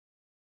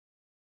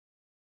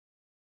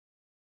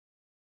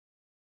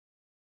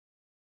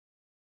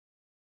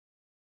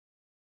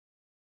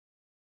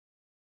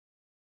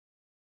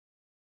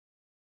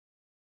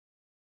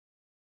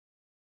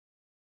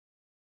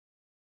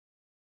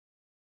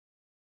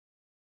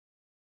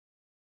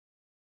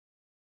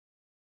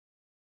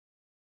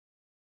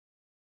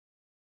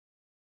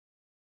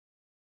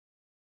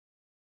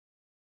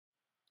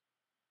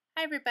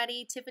Hi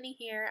everybody, Tiffany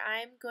here.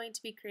 I'm going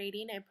to be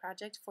creating a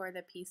project for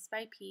the Piece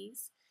by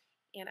Piece,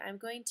 and I'm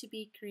going to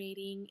be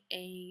creating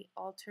a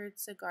altered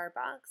cigar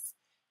box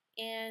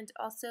and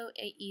also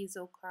a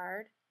easel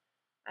card.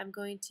 I'm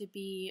going to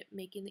be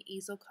making the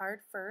easel card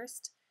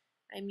first.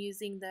 I'm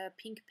using the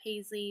Pink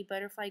Paisley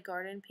Butterfly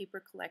Garden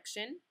paper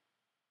collection,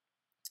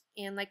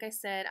 and like I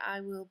said,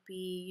 I will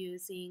be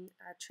using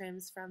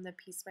trims from the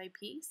Piece by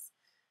Piece,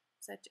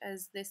 such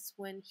as this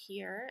one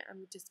here.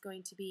 I'm just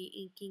going to be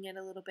inking it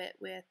a little bit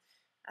with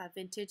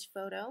vintage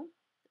photo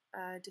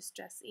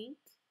distress ink.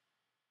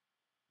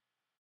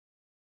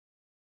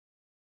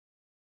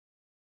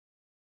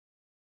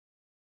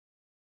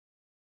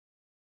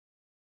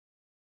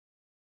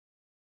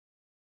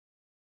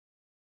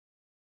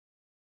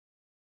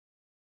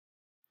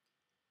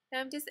 Now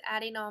I'm just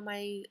adding all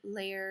my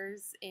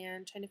layers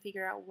and trying to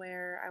figure out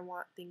where I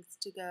want things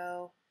to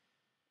go,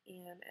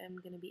 and I'm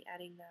going to be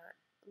adding that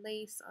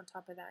lace on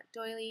top of that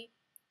doily,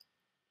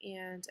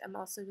 and I'm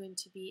also going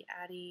to be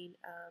adding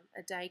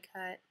a die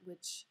cut,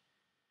 which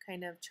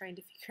kind of trying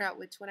to figure out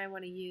which one I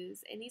want to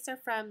use. And these are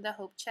from the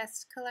Hope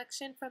Chest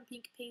collection from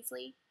Pink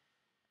Paisley.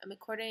 It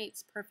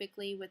coordinates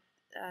perfectly with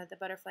the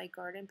Butterfly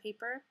Garden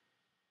paper.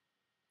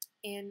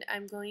 And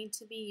I'm going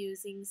to be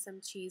using some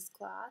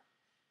cheesecloth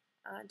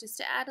just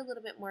to add a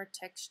little bit more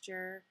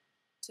texture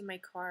to my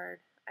card.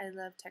 I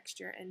love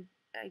texture, and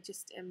I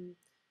just am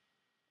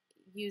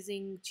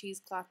using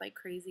cheesecloth like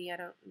crazy. I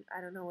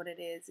don't know what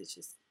it is. It's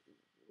just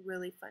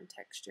really fun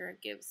texture.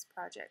 It gives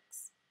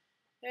projects.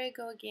 There I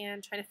go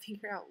again, trying to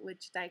figure out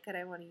which die cut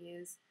I want to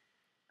use.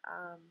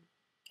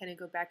 Kind of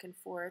go back and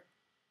forth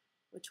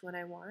which one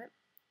I want.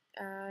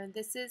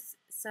 This is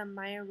some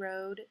Maya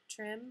Road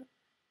trim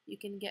you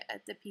can get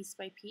at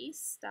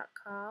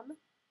thepiecebypiece.com,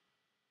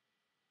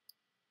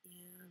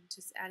 and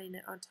just adding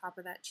it on top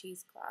of that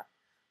cheesecloth.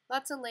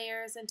 Lots of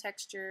layers and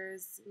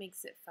textures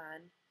makes it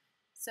fun.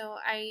 So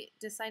I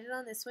decided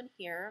on this one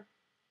here,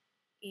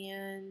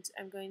 and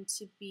I'm going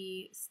to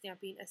be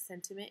stamping a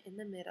sentiment in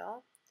the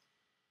middle,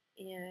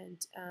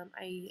 and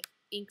I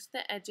inked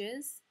the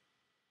edges,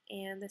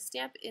 and the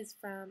stamp is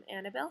from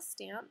Annabelle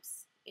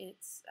Stamps.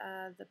 It's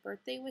the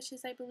birthday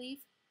wishes, I believe.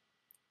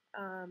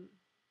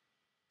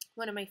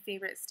 One of my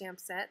favorite stamp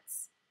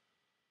sets.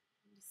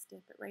 Just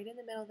stamp it right in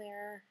the middle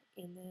there,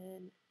 and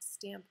then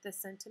stamp the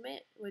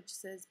sentiment, which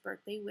says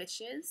birthday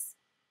wishes,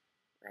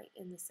 right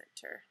in the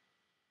center.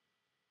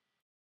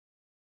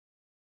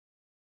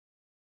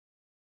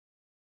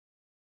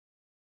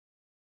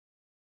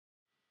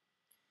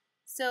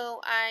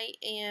 So I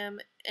am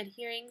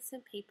adhering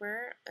some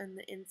paper on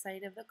the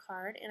inside of the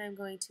card, and I'm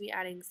going to be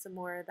adding some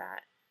more of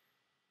that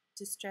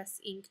distress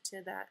ink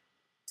to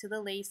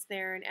the lace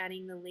there, and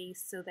adding the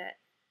lace so that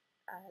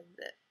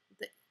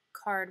the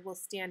card will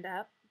stand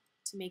up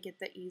to make it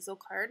the easel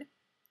card.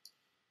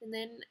 And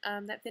then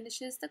that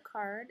finishes the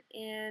card,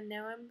 and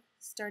now I'm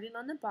starting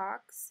on the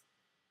box.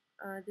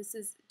 This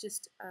is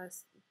just a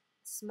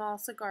small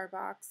cigar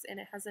box,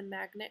 and it has a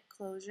magnet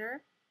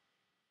closure.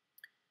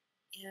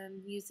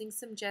 And using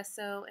some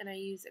gesso, and I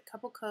use a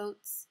couple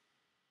coats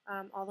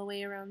all the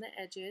way around the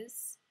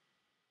edges,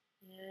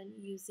 and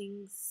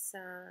using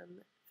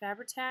some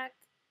Fabri-Tac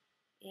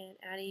and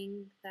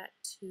adding that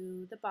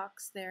to the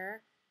box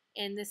there.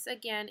 And this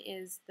again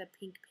is the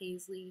Pink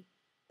Paisley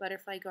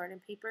Butterfly Garden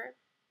paper.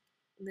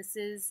 And this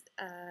is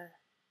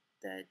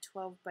the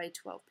 12 by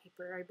 12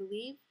 paper, I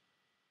believe.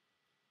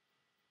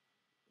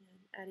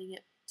 And adding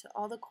it to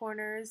all the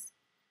corners.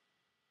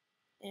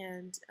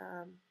 And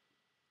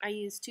I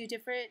use two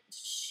different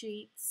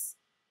sheets.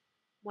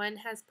 One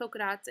has polka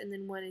dots, and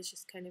then one is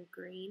just kind of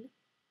green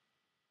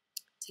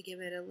to give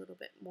it a little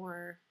bit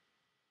more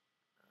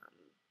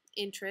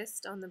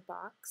interest on the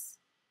box.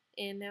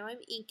 And now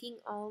I'm inking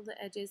all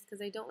the edges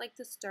because I don't like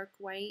the stark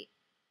white,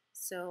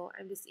 so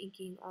I'm just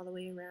inking all the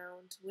way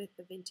around with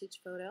the vintage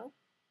photo.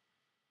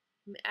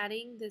 I'm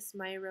adding this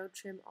Maya Road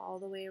trim all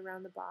the way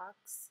around the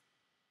box,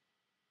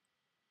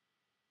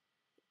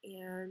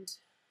 and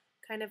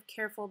kind of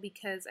careful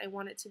because I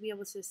want it to be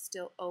able to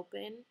still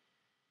open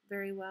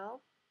very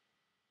well.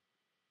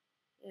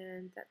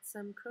 And that's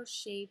some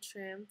crochet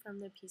trim from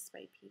the Piece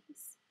by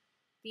Piece.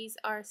 These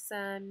are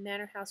some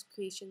Manor House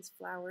Creations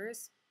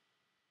flowers,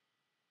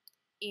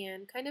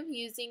 and kind of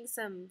using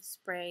some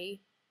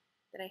spray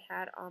that I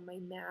had on my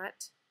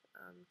mat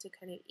to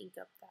kind of ink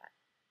up that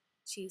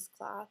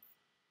cheesecloth.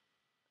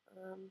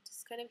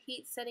 Just kind of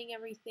heat setting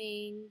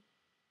everything,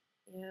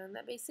 and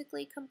that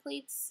basically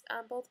completes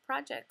both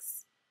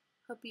projects.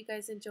 Hope you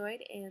guys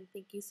enjoyed, and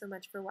thank you so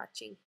much for watching.